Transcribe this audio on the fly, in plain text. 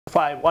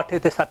what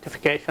is the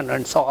certification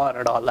and so on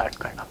and all that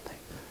kind of thing.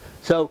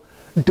 So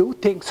do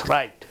things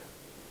right.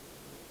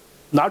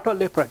 Not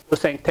only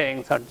producing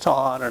things and so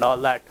on and all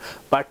that,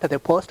 but the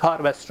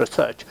post-harvest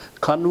research,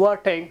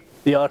 converting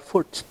your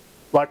foods,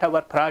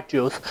 whatever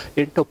produce,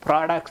 into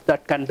products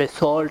that can be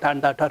sold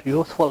and that are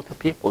useful to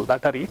people,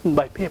 that are eaten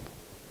by people,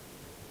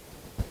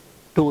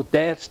 to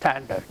their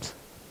standards.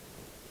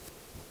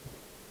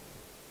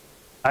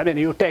 I mean,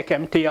 you take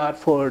MTR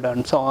food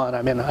and so on.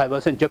 I mean, I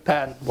was in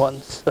Japan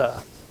once,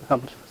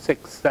 some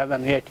 6,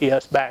 7, 8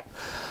 years back,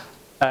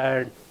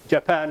 and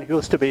Japan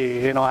used to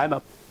be, I'm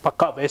a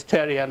Paka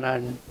vegetarian,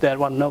 and there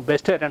was no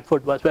vegetarian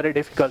food, was very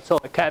difficult, so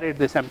I carried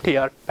these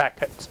MTR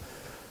packets.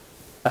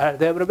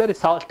 They were very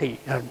salty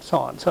and so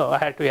on, so I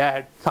had to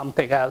add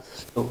something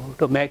else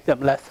to make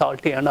them less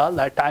salty and all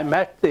that. I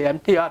met the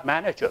MTR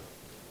manager,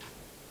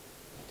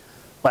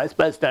 vice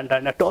president,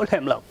 and I told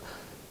him, look,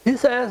 he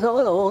says,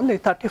 oh, only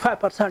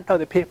 35% of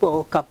the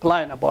people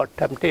complain about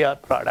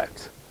MTR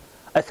products.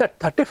 I said,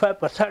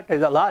 35%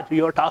 is a lot.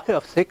 You're talking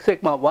of Six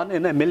Sigma, 1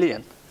 in a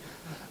million.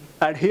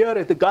 And here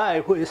is the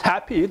guy who is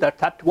happy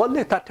that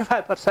only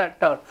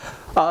 35%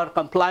 are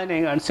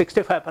complaining and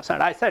 65%.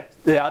 I said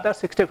the other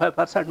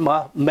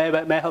 65%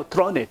 may have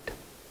thrown it.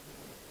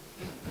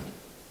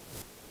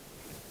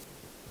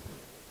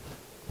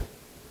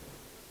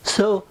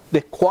 So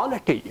the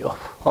quality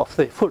of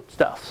the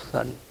foodstuffs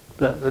and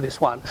this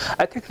one,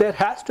 I think there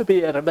has to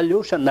be a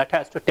revolution that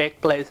has to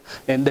take place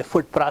in the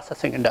food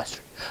processing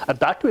industry. And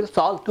that will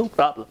solve two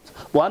problems.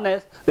 One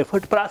is the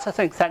food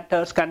processing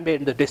centers can be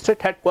in the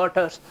district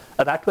headquarters.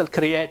 That will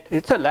create,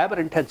 it's a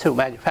labor-intensive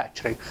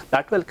manufacturing.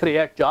 That will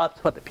create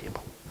jobs for the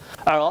people.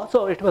 And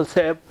also it will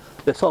save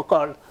the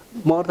so-called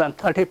more than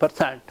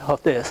 30%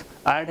 of this.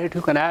 And if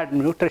you can add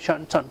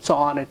nutrition and so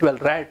on, it will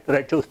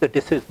reduce the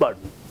disease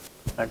burden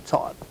and so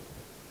on.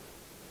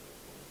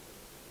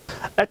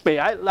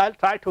 I'll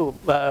try to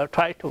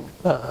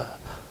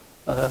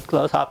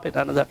close up in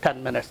another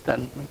 10 minutes,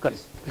 then we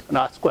can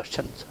ask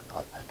questions and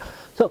all that.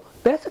 So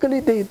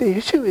basically the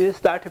issue is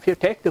that if you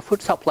take the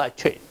food supply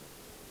chain,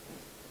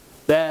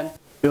 then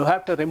you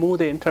have to remove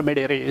the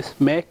intermediaries,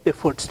 make the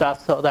food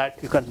stuff so that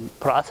you can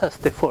process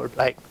the food,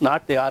 like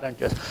not the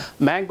oranges.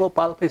 Mango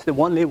pulp is the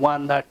only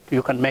one that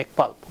you can make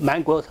pulp.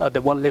 Mangoes are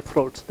the only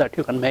fruits that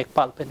you can make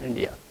pulp in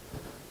India,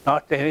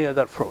 not any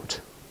other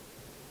fruits.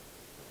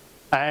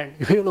 And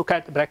if you look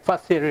at the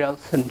breakfast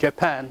cereals in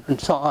Japan and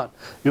so on,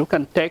 you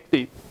can take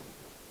the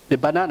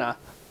banana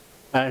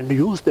and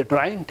use the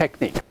drying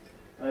technique.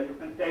 You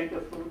can take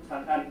the fruits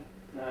and then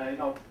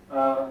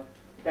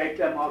take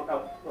them out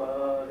of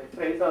the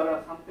freezer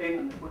or something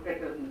and put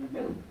it in the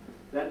milk.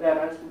 Then they are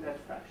as good as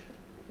fresh.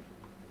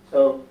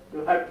 So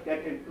you have to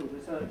get into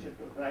research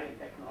into drying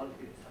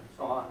technologies and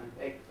so on, and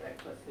take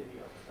breakfast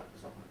cereals and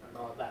so on and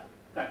all that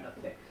kind of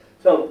thing.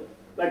 So,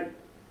 but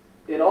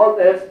in all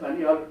this, when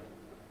you're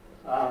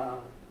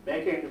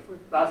making the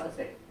food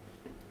processing,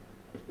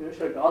 you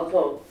should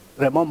also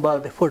remember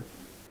the food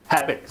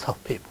habits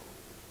of people.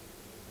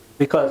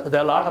 Because there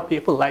are a lot of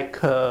people like,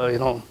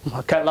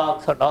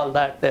 Kellogg's and all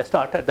that, they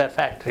started their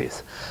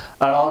factories.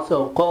 And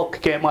also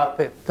Coke came up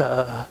with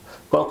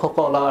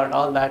Coca-Cola and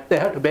all that. They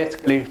had to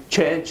basically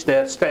change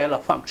their style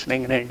of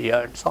functioning in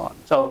India and so on.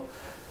 So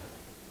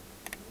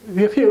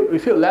if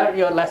you learn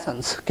your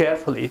lessons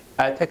carefully,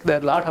 I think there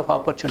are a lot of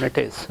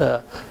opportunities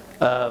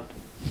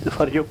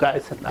for you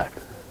guys in that.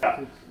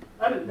 Yeah.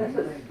 I mean, this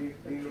is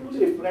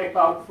truly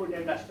breakout food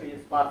industry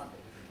is possible.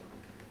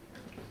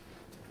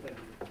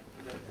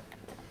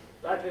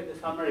 That is the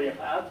summary you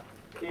have.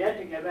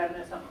 Creating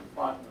awareness among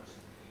farmers.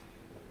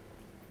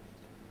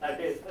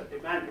 That is the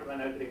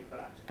demand-driven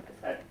agriculture. I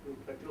said to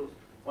produce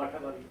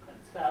whatever you can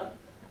sell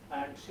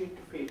and seed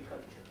to feed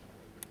culture,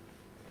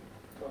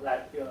 so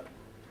that your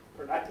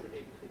productivity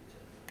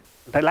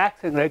increases.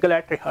 Relaxing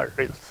regulatory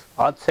hurdles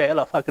on sale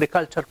of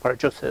agriculture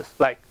produces,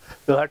 like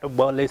you have to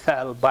only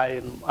sell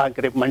by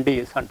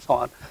agri-mandis and so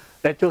on.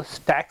 Reduce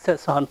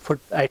taxes on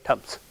food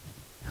items.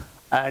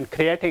 And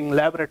creating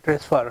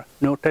laboratories for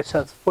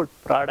nutritious food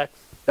products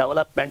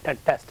development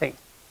and testing.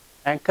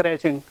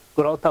 Encouraging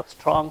growth of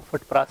strong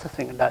food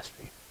processing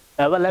industry.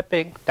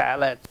 Developing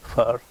talent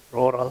for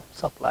rural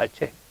supply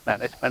chain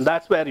management.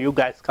 That's where you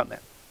guys come in.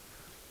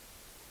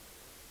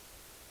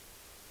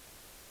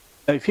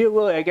 If you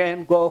will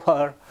again go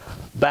for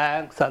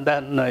banks and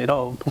then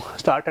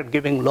started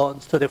giving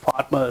loans to the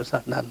farmers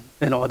and then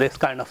this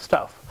kind of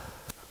stuff,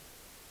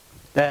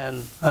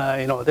 then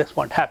this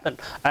won't happen.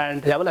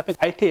 And developing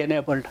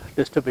IT-enabled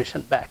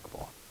distribution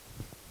backbone.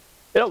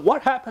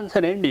 What happens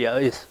in India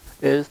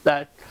is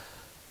that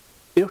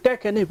you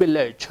take any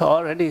village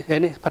or any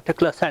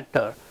particular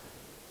center,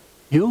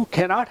 you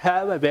cannot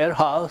have a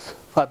warehouse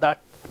for that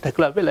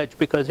particular village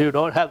because you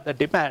don't have the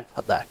demand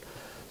for that.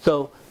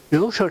 So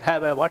you should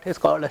have what is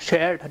called a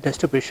shared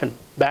distribution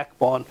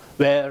backbone,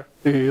 where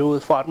you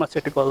use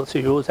pharmaceuticals,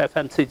 you use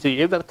FMCG,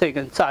 everything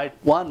inside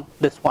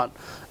this one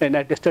in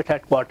a district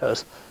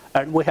headquarters.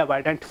 And we have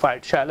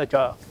identified,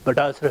 Shailaja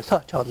does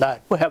research on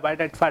that, we have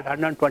identified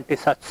 120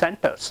 such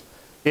centers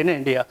in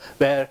India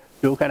where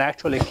you can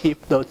actually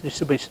keep those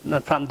distributions,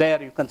 and from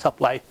there you can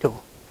supply to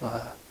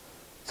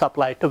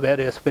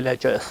various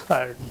villages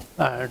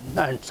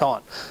and so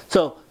on.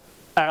 So,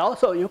 and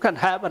also you can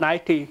have an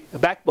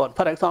IT backbone.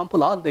 For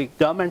example, all the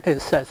government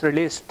has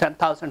released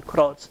 10,000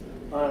 crores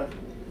for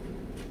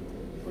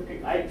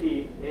putting IT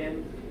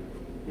in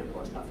the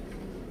post office.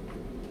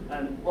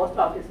 And post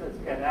offices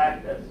can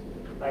act as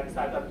like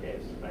cyber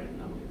cafes right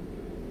now.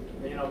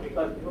 You know,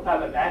 because you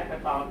have a bank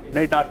account,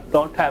 you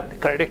don't have the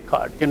credit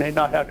card. You need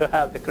not have to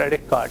have the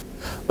credit card.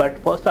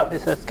 But post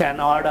offices can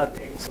order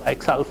things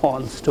like cell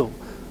phones to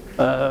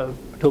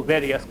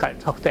various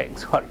kinds of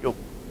things for you.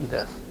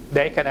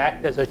 They can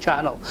act as a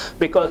channel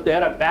because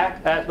they're a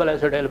bank as well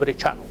as a delivery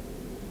channel.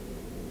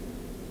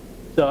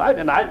 So I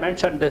mean, I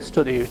mentioned this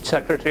to the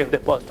Secretary of the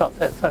Post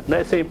Office, and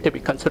they seem to be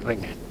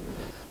considering it.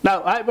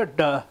 Now I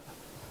would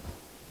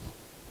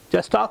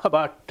just talk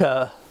about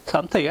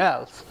something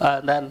else,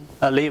 and then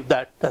leave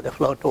that the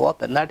floor to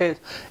open. That is,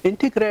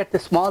 integrate the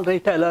small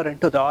retailer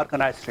into the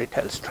organized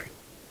retail stream.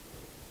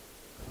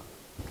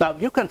 Now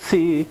you can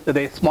see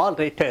the small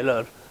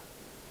retailer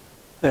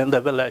in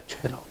the village,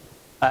 you know,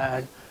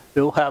 and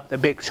you have the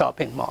big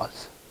shopping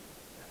malls.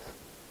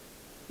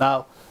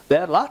 Now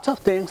there are lots of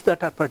things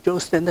that are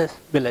produced in these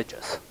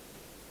villages.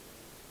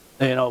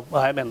 You know,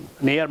 I mean,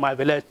 near my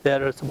village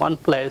there is one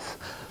place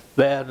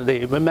where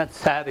the women's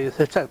saris,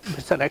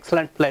 it's an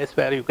excellent place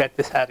where you get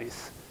the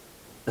saris,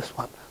 this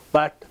one.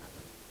 But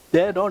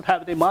they don't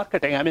have the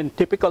marketing. I mean,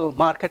 typical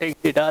marketing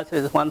he does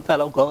is one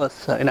fellow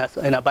goes in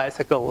a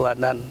bicycle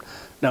and then, you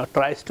know,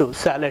 tries to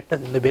sell it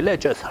in the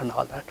villages and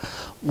all that.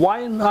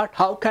 Why not?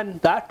 How can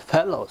that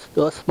fellows,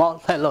 those small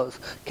fellows,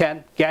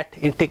 can get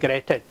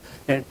integrated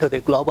into the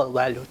global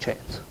value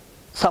chains?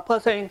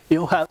 Supposing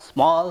you have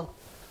small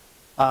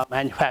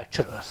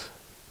manufacturers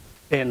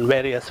in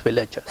various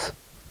villages.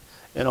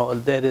 You know,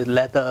 there is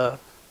leather,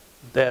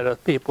 there are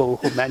people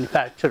who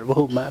manufacture,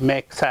 who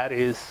make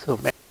saris, who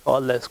make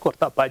all this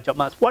kurta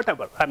pajamas,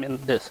 whatever, I mean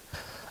this.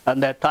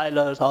 And there are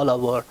tailors all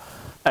over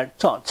and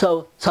so on.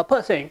 So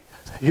supposing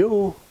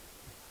you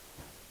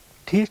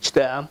teach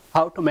them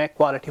how to make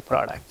quality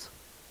products,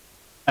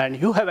 and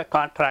you have a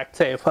contract,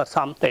 say, for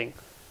something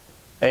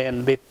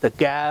with the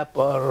Gap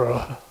or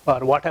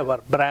whatever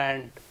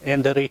brand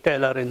in the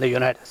retailer in the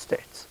United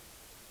States,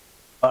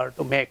 or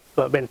to make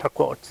winter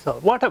coats or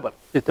whatever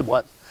it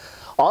was.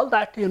 All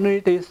that you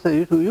need is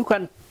you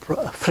can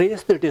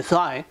freeze the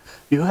design.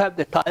 You have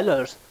the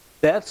tailors,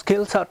 their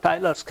skills are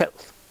tailor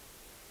skills.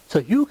 So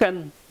you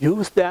can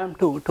use them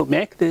to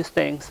make these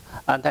things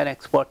and then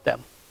export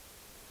them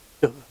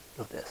to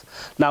this.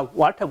 Now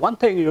one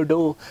thing you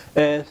do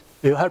is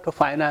you have to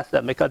finance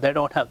them because they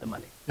don't have the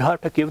money. You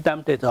have to give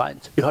them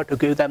designs. You have to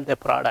give them the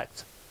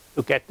products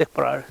to get the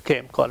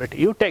same quality.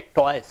 You take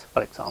toys,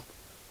 for example.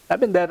 I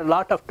mean, there are a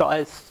lot of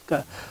toys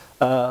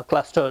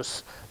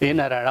clusters in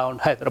and around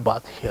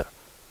Hyderabad here.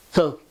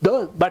 So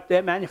those, but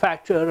they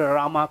manufacture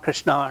Rama,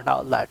 Krishna and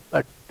all that.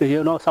 But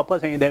you know,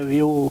 supposing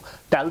you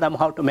tell them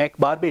how to make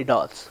Barbie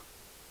dolls,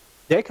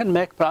 they can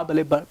make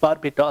probably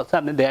Barbie dolls.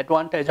 I mean, the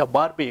advantage of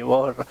Barbie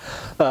or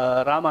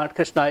Rama and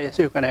Krishna is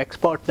you can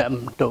export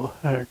them to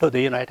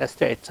the United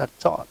States and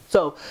so on.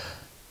 So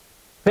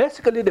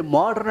basically the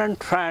modern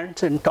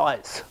trends in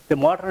toys, the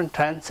modern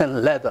trends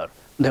in leather,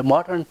 the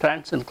modern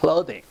trends in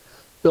clothing,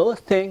 those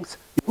things,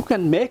 you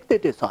can make the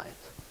designs.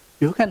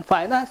 You can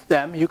finance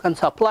them, you can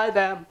supply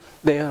them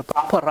the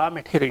proper raw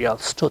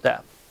materials to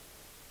them.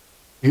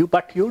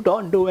 But you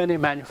don't do any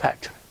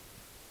manufacturing.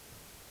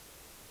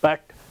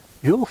 But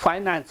you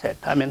finance it,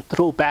 I mean,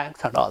 through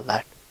banks and all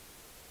that.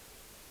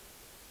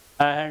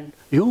 And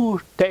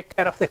you take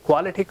care of the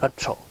quality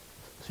control.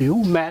 So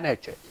you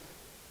manage it.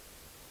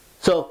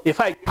 So if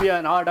I give you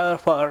an order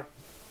for,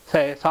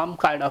 say, some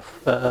kind of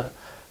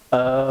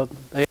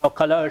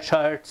colored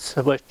shirts,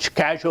 which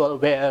casual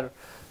wear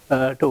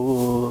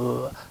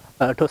to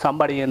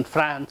somebody in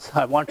France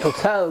I want to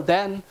sell,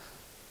 then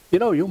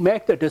you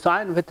make the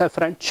design with a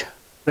French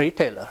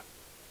retailer.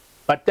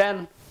 But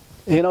then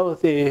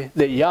the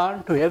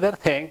yarn to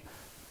everything,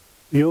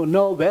 you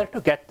know where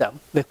to get them,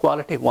 the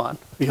quality one.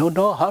 You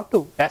know how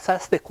to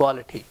assess the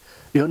quality.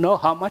 You know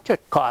how much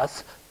it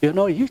costs. You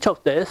know each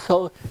of this,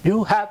 so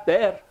you have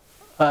their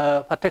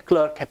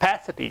particular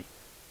capacity,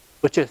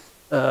 which is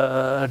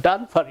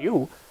done for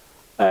you,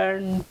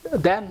 and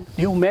then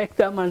you make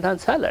them and then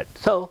sell it.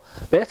 So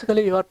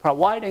basically you are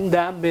providing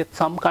them with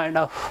some kind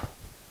of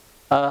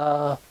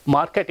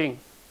marketing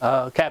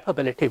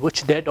capability,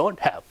 which they don't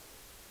have.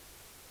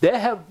 They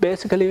have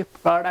basically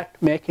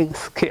product making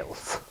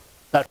skills,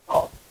 that's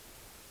all.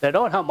 They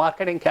don't have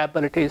marketing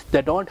capabilities,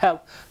 they don't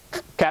have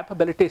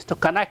capabilities to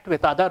connect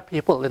with other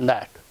people in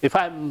that. If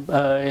I'm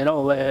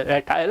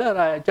a tailor,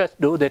 I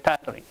just do the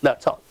tailoring,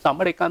 that's all.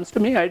 Somebody comes to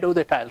me, I do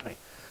the tailoring.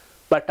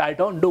 But I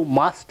don't do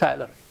mass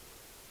tailoring.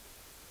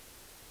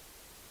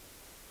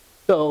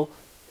 So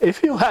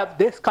if you have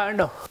this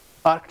kind of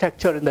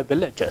architecture in the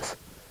villages,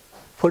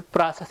 food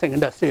processing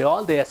industry,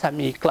 all the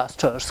SME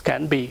clusters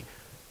can be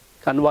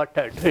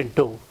converted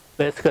into,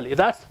 basically,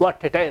 that's what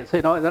it is.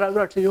 In other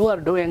words, you are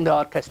doing the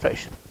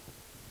orchestration.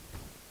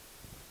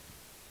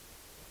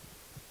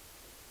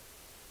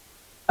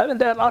 I mean,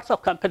 there are lots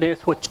of companies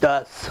which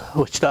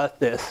does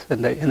this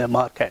in the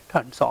market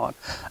and so on.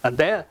 And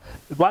there,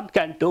 one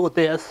can do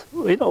this.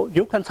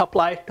 You can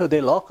supply it to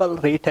the local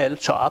retail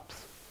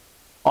shops,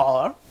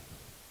 or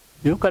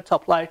you can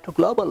supply it to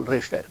global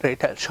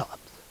retail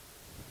shops.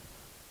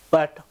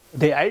 But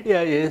the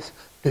idea is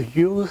to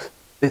use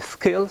the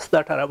skills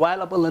that are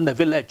available in the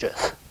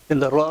villages, in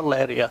the rural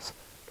areas,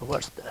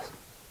 towards this.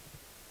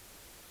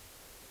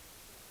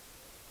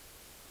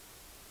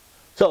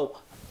 So,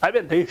 I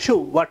mean, the issue,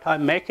 what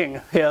I'm making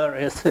here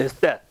is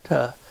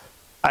that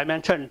I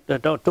mentioned,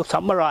 to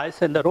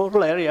summarize, in the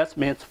rural areas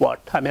means what?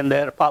 I mean,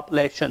 their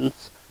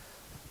populations,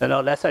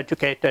 less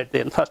educated,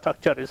 the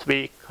infrastructure is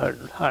weak,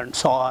 and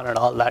so on, and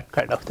all that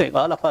kind of thing.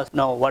 All of us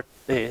know what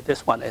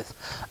this one is.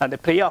 And the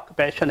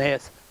preoccupation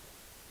is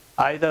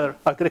either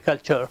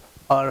agriculture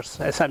or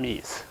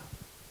SMEs.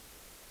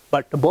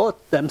 But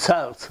both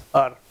themselves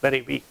are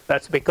very weak.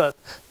 That's because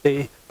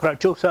the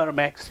producer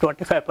makes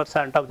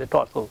 25% of the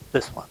total,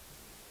 this one.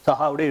 So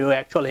how do you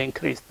actually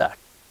increase that?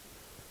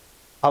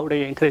 How do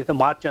you increase the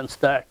margins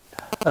that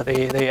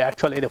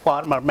the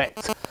farmer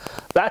makes?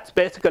 That's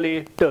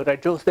basically to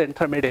reduce the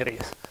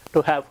intermediaries,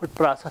 to have food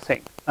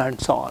processing, and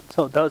so on.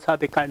 So those are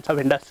the kinds of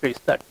industries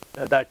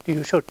that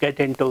you should get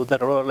into the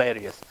rural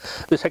areas.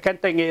 The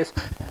second thing is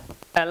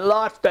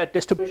enlarge the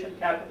distribution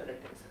capabilities.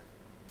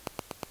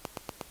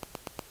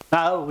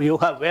 Now you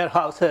have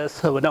warehouses.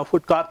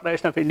 Food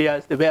Corporation of India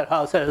is the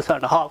warehouses,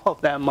 and half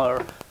of them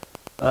are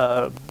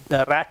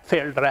the rat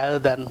filled rather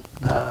than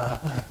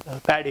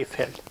paddy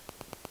filled.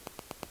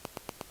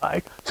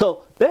 Right?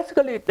 So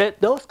basically,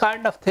 those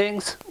kind of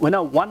things,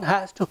 one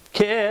has to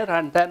care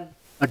and then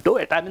do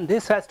it. I mean,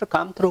 this has to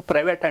come through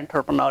private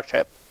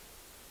entrepreneurship,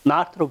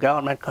 not through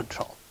government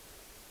control.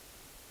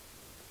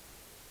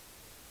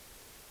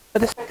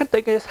 But the second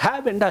thing is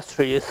have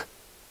industries.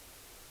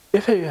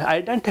 If you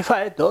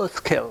identify those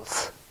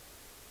skills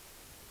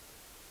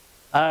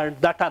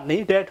that are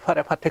needed for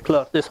a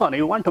particular, this one,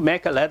 you want to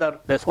make a leather,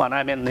 this one,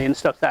 I mean,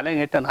 instead of selling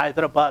it in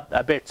Hyderabad,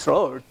 Abbott's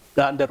Road,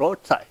 on the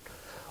roadside,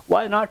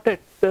 why not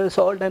it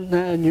sold in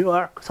New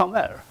York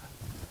somewhere,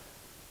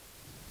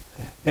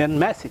 in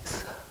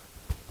Macy's,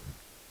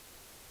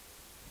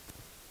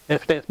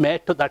 if it is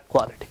made to that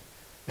quality.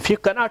 If you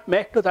cannot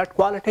make to that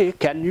quality,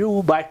 can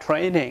you, by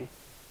training,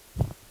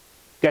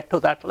 get to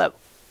that level?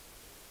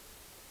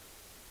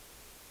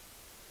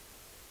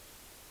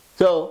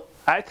 So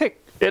I think,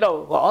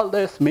 all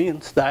this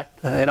means that,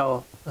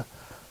 two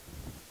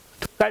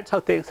kinds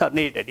of things are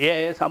needed.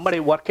 Yeah, somebody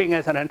working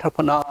as an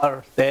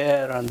entrepreneur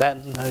there and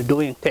then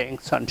doing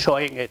things and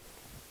showing it.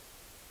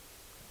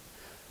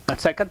 And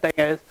second thing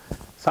is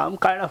some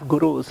kind of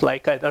gurus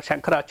like either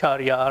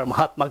Shankaracharya or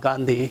Mahatma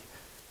Gandhi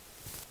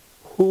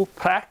who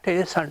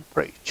practice and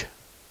preach.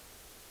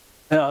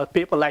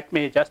 People like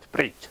me just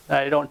preach.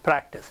 I don't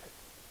practice it.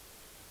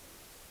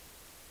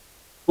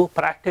 Who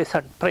practice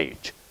and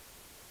preach.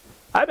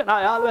 I mean,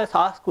 I always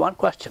ask one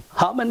question.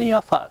 How many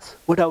of us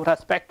would have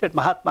respected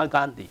Mahatma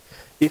Gandhi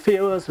if he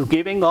was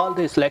giving all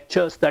these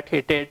lectures that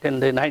he did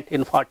in the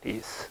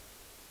 1940s?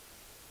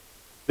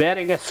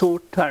 Wearing a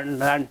suit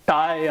and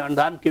tie and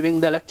then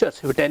giving the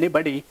lectures with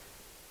anybody.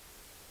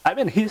 I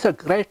mean, he's a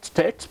great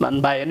statesman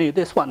by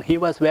this one. He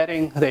was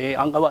wearing the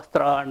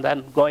Angavastra and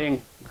then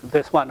going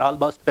this one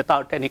almost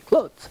without any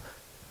clothes.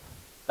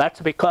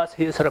 That's because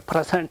he is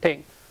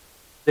representing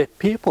the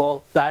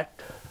people that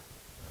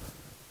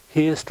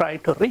he is trying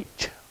to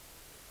reach.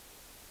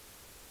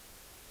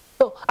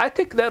 So I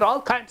think there are all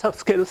kinds of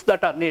skills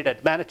that are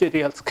needed,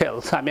 managerial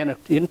skills. I mean,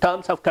 in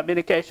terms of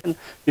communication,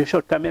 you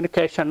should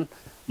communication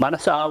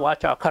manasa,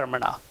 vacha,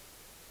 karmana.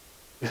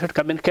 You should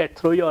communicate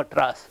through your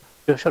dress.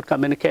 You should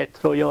communicate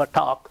through your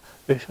talk.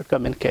 You should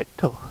communicate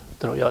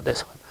through your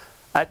this one.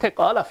 I think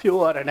all of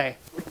you are in a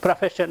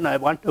profession. I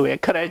want to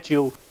encourage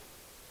you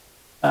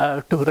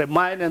to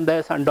remain in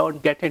this and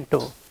don't get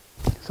into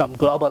some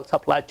global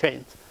supply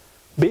chains.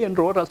 Be in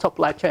rural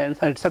supply chains,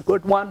 and it's a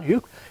good one.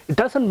 It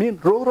doesn't mean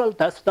rural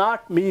does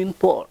not mean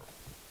poor.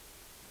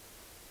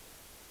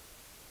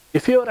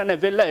 If you're in a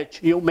village,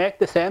 you make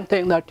the same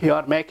thing that you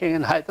are making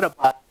in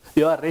Hyderabad,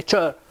 you are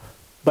richer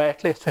by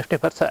at least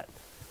 50%.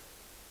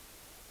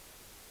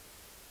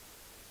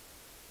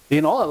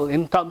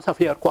 In terms of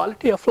your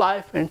quality of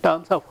life, in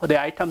terms of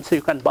the items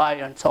you can buy,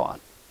 and so on.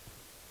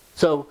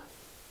 So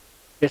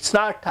it's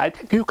not, I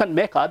think you can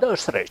make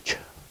others rich,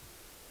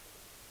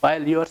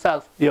 while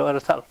yourself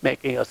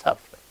making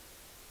yourself rich.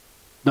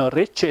 No,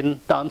 rich in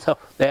terms of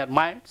their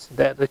minds,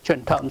 they're rich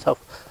in terms of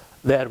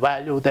their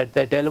value that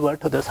they deliver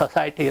to the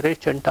society,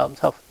 rich in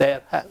terms of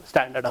their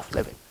standard of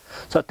living.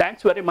 So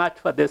thanks very much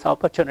for this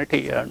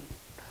opportunity, and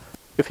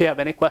if you have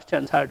any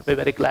questions, I'd be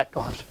very glad to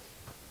answer.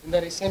 In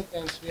the recent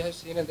times, we have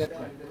seen that there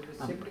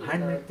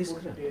is a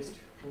taste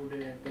food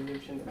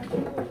consumption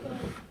pattern of the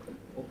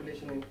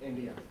population in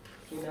India.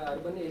 In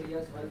urban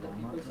areas, while the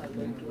people are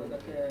going to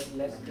the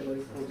less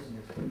calorie foods,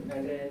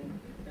 and then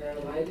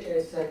while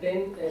a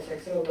certain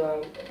section of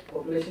the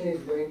population is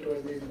going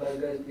towards these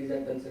burgers,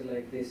 pizza culture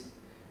like this,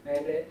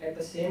 and at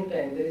the same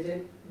time there is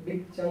a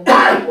big chunk of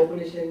the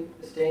population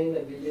staying in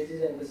the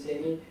villages and the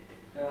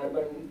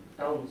semi-urban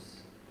towns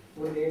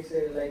who needs,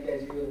 like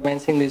as you were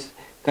mentioning, this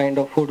kind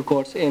of food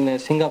courts in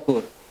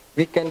Singapore.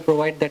 We can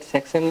provide that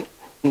section,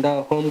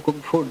 the home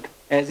cooked food.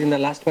 As in the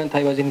last month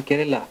I was in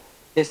Kerala,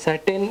 a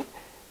certain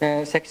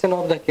section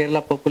of the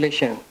Kerala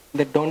population,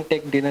 they don't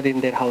take dinner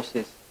in their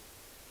houses.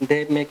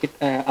 They make it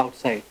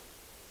outside.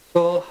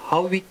 So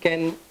how we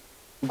can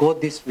go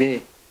this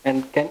way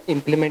and can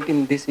implement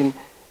in this in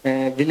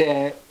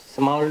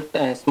small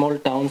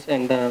towns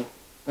and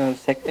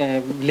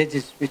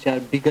villages which are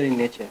bigger in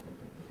nature?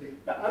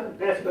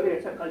 Basically,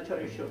 it's a culture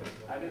issue.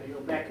 I mean,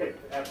 you make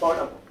it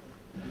affordable.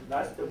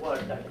 That's the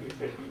word that you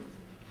should use.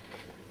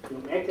 You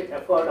make it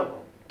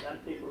affordable, then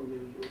people will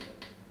use it.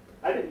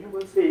 I mean, you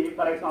will see,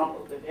 for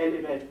example, the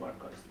daily wage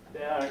workers.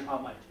 They earn how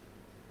much?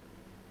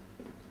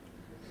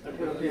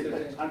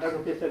 100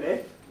 rupees a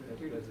day?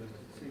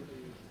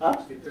 Huh?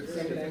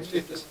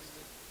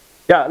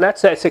 Yeah,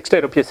 let's say 60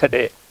 rupees a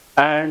day.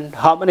 And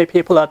how many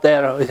people are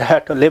there who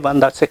have to live on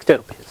that 60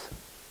 rupees?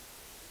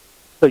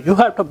 So you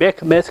have to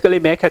basically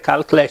make a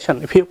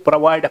calculation. If you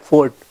provide a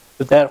food,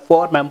 if there are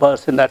 4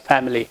 members in that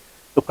family,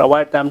 you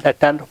provide them the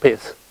 10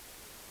 rupees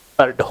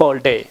for the whole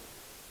day,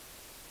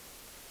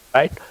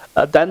 right?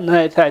 Then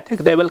I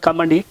think they will come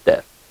and eat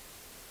there.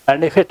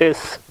 And if it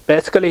is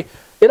basically,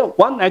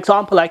 one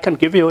example I can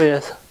give you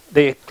is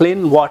the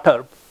clean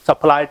water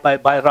supplied by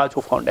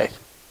Raju Foundation.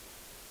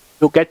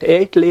 You get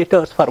 8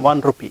 liters for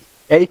 1 rupee.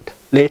 8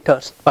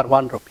 liters for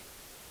 1 rupee.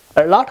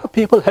 A lot of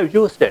people have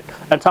used it,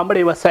 and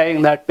somebody was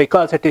saying that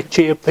because it is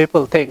cheap,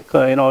 people think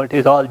it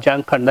is all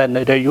junk and then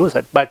they use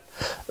it. But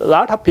a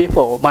lot of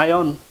people, my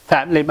own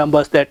family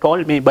members, they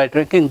told me by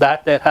drinking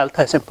that their health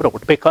has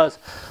improved, because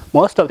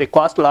most of the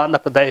coastal Andhra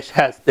Pradesh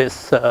has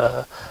this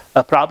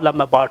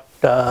problem about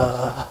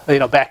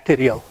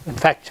bacterial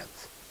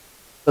infections.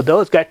 So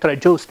those get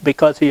reduced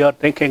because you are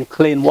drinking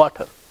clean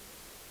water.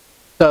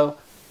 So,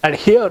 and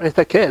here is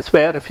the case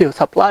where if you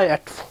supply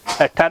at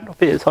 10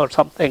 rupees or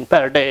something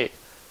per day,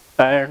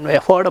 and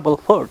affordable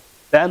food,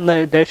 then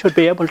they should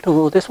be able to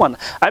do this one.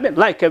 I mean,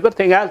 like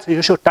everything else,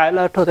 you should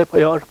tailor to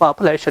your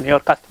population,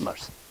 your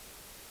customers.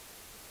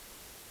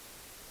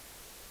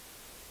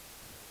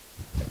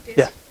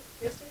 Yeah.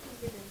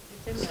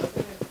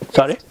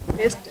 Sorry?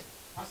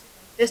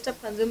 Taste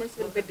of consumers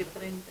will be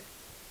different.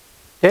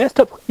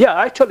 Yeah,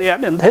 actually, I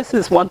mean, this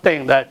is one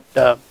thing that,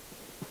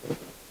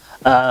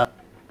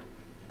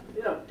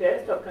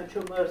 taste of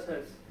consumers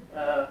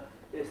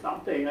is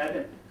something, I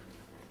mean,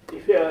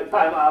 if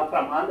I'm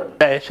from Andhra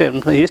Pradesh in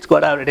East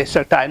Godavari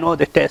district, I know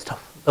the taste of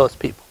those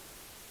people,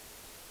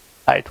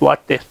 right?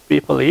 What these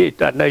people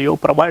eat, and you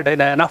provide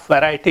enough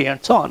variety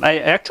and so on.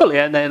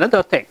 And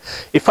another thing,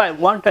 if I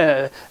want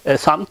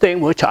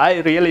something which I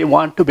really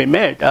want to be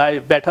made, I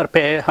better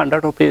pay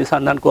 100 rupees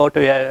and then go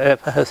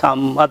to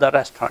some other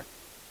restaurant.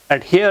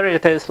 And here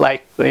it is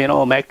like,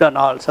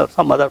 McDonald's or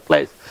some other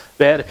place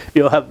where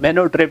you have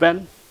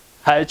menu-driven,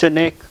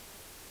 hygienic,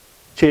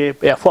 cheap,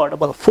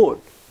 affordable food.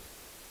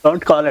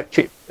 Don't call it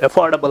cheap,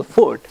 affordable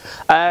food.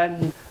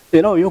 And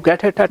you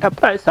get it at a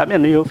price. I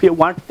mean, if you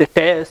want the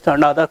taste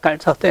and other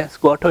kinds of things,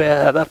 go to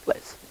another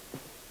place.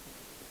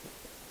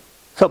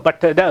 So,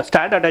 but the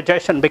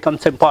standardization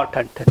becomes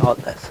important in all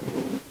this.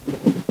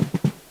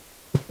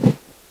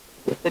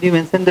 Sir, you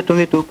mentioned that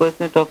only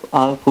 2% of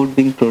our food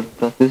being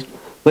processed.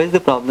 Where is the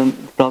problem?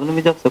 The problem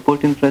is of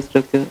support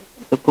infrastructure,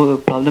 the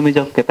problem is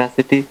of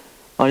capacity,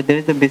 or there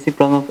is a basic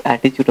problem of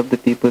attitude of the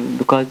people,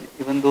 because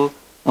even though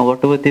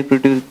whatever they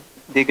produce,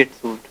 they get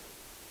sued.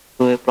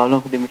 So a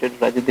problem of limited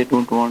budget, they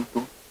don't want to.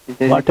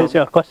 What is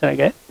your question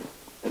again?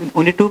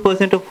 Only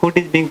 2% of food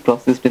is being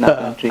processed in our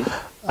country.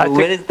 So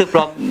where is the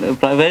problem?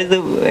 Where is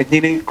the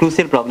actually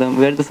crucial problem?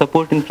 Where the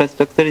support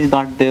infrastructure is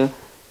not there.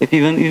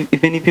 Even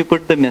if you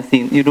put the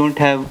machine, you don't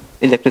have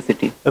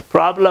electricity. The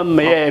problem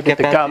is with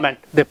the government.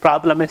 The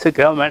problem is the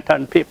government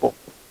and people.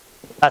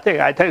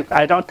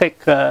 I don't think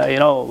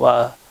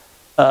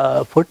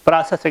food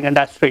processing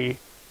industry.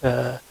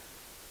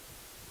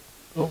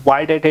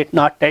 Why did it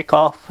not take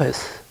off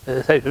is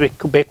a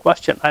big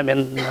question. I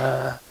mean,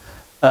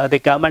 the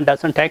government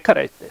doesn't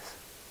encourage this.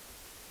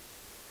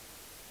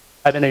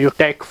 I mean, you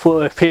take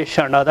fish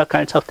and other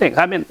kinds of things.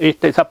 I mean,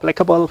 it is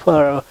applicable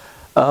for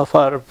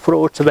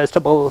fruits,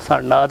 vegetables,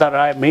 and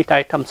other meat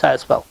items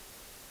as well.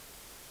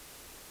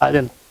 I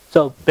mean,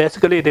 so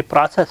basically the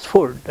processed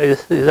food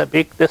is a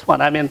big this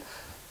one. I mean,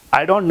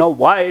 I don't know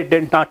why it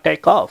did not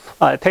take off.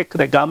 I think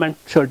the government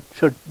should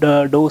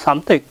do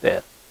something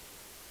there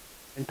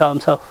in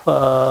terms of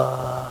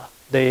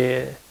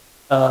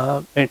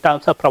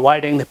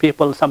providing the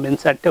people some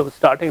incentives,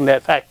 starting their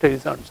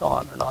factories and so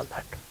on and all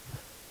that.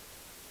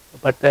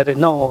 But there is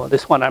no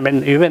this one. I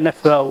mean, even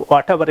if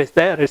whatever is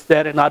there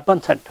in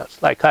urban centers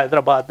like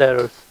Hyderabad.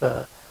 There's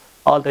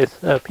all these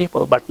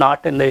people, but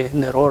not in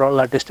the rural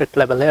or district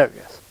level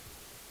areas.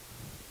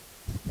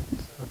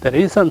 So the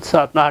reasons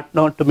are not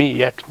known to me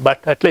yet,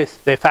 but at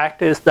least the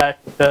fact is that.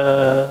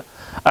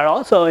 And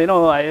also,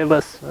 I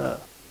was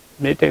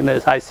meeting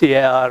this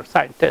ICAR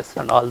scientists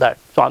and all that,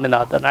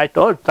 Swaminathan. I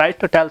tried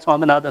to tell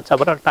Swaminathan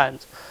several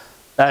times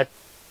that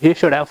he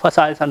should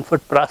emphasize on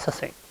food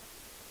processing.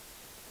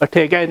 But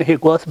again, he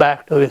goes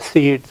back to his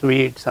seeds,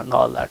 weeds, and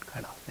all that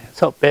kind of thing.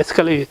 So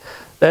basically,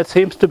 there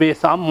seems to be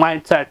some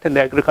mindset in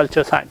the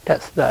agriculture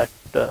scientists that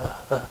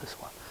this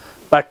one.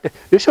 But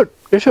you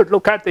should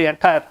look at the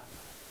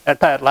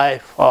entire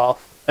life of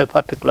a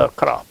particular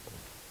crop,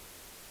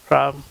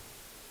 from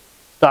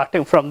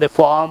starting from the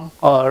farm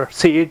or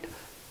seed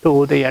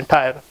to the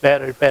entire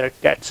where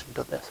it gets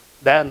into this.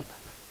 Then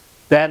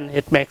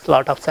it makes a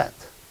lot of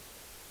sense.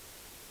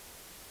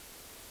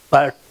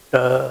 But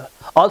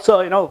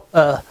also,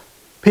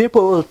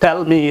 people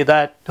tell me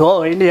that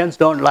Indians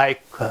don't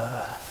like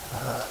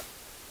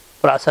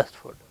processed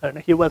food, and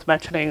he was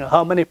mentioning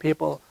how many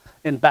people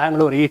in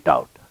Bangalore eat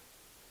out,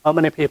 how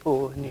many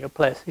people in your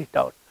place eat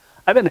out.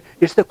 I mean,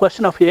 it's the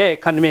question of A,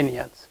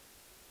 convenience,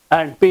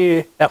 and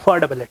B,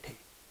 affordability.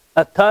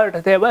 A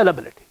third, the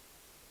availability.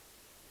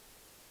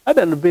 I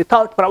mean,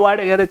 without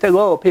providing anything,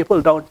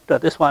 people don't,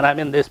 this one, I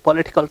mean, this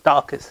political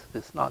talk is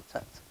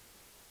nonsense.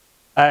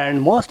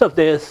 And most of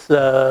these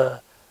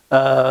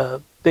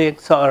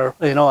things are,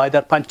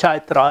 either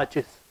Panchayat Raj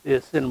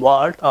is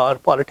involved or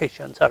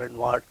politicians are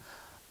involved.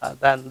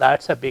 Then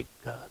that's a big,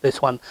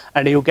 this one.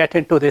 And you get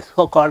into this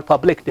so-called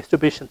public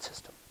distribution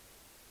system,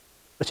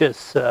 which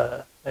is,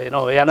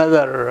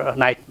 another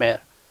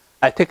nightmare.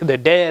 I think the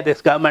day this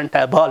government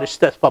abolished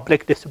this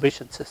public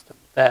distribution system,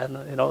 then,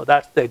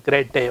 that's the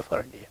great day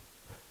for India.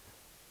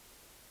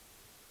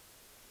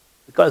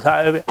 Because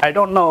I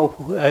don't know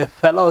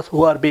fellows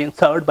who are being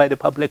served by the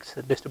public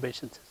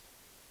distribution system.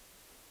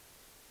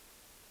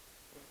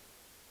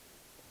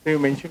 So you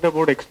mentioned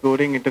about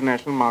exploring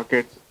international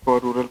markets for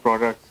rural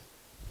products.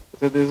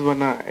 So this is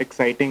one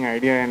exciting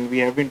idea, and we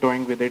have been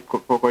toying with it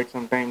for quite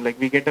some time. Like,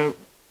 we get a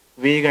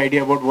vague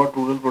idea about what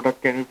rural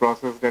product can be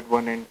processed at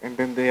one end, and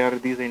then there are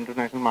these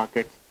international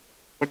markets.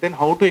 But then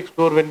how to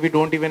explore when we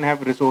don't even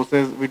have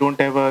resources, we don't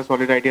have a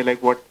solid idea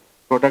like what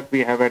product we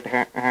have at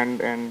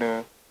hand,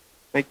 and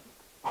like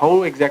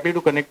how exactly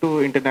to connect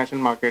to international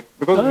market?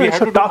 Because we have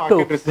to do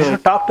market research. You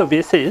should talk to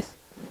VCs.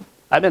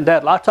 I mean, there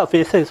are lots of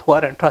VCs who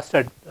are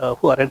interested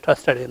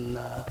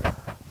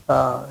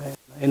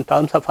in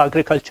terms of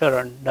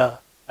agriculture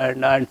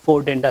and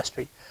food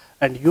industry,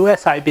 and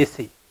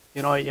USIBC,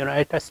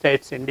 United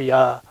States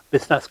India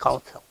Business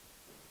Council.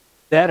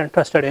 They are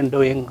interested in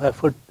doing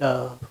food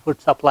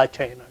supply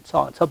chain and so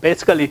on. So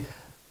basically,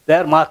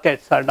 their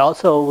markets, and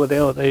also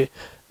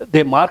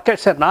the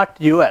markets are not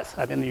US.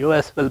 I mean,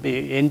 US will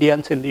be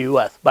Indians in the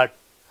US, but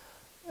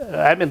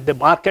I mean the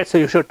markets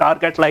you should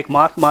target like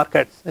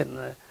markets in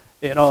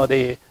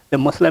the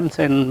Muslims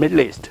in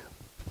Middle East.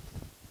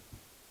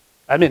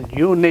 I mean,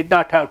 you need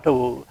not have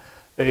to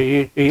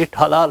eat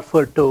halal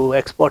food to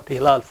export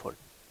halal food.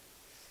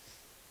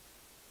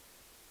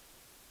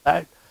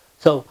 Right?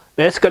 So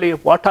basically,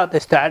 what are the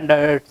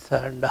standards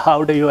and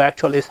how do you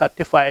actually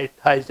certify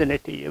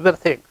hygienity,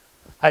 everything,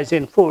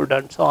 hygiene food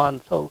and so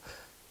on. So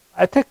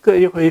I think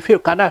if you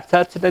cannot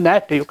search the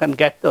net, you can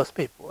get those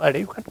people, and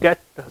you can get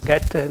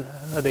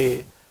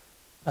the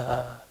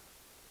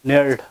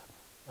NIRD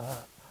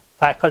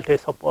faculty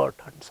support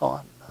and so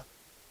on.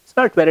 It's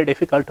not very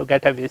difficult to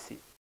get a VC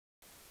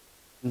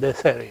in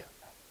this area.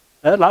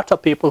 There are lots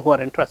of people who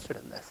are interested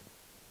in this.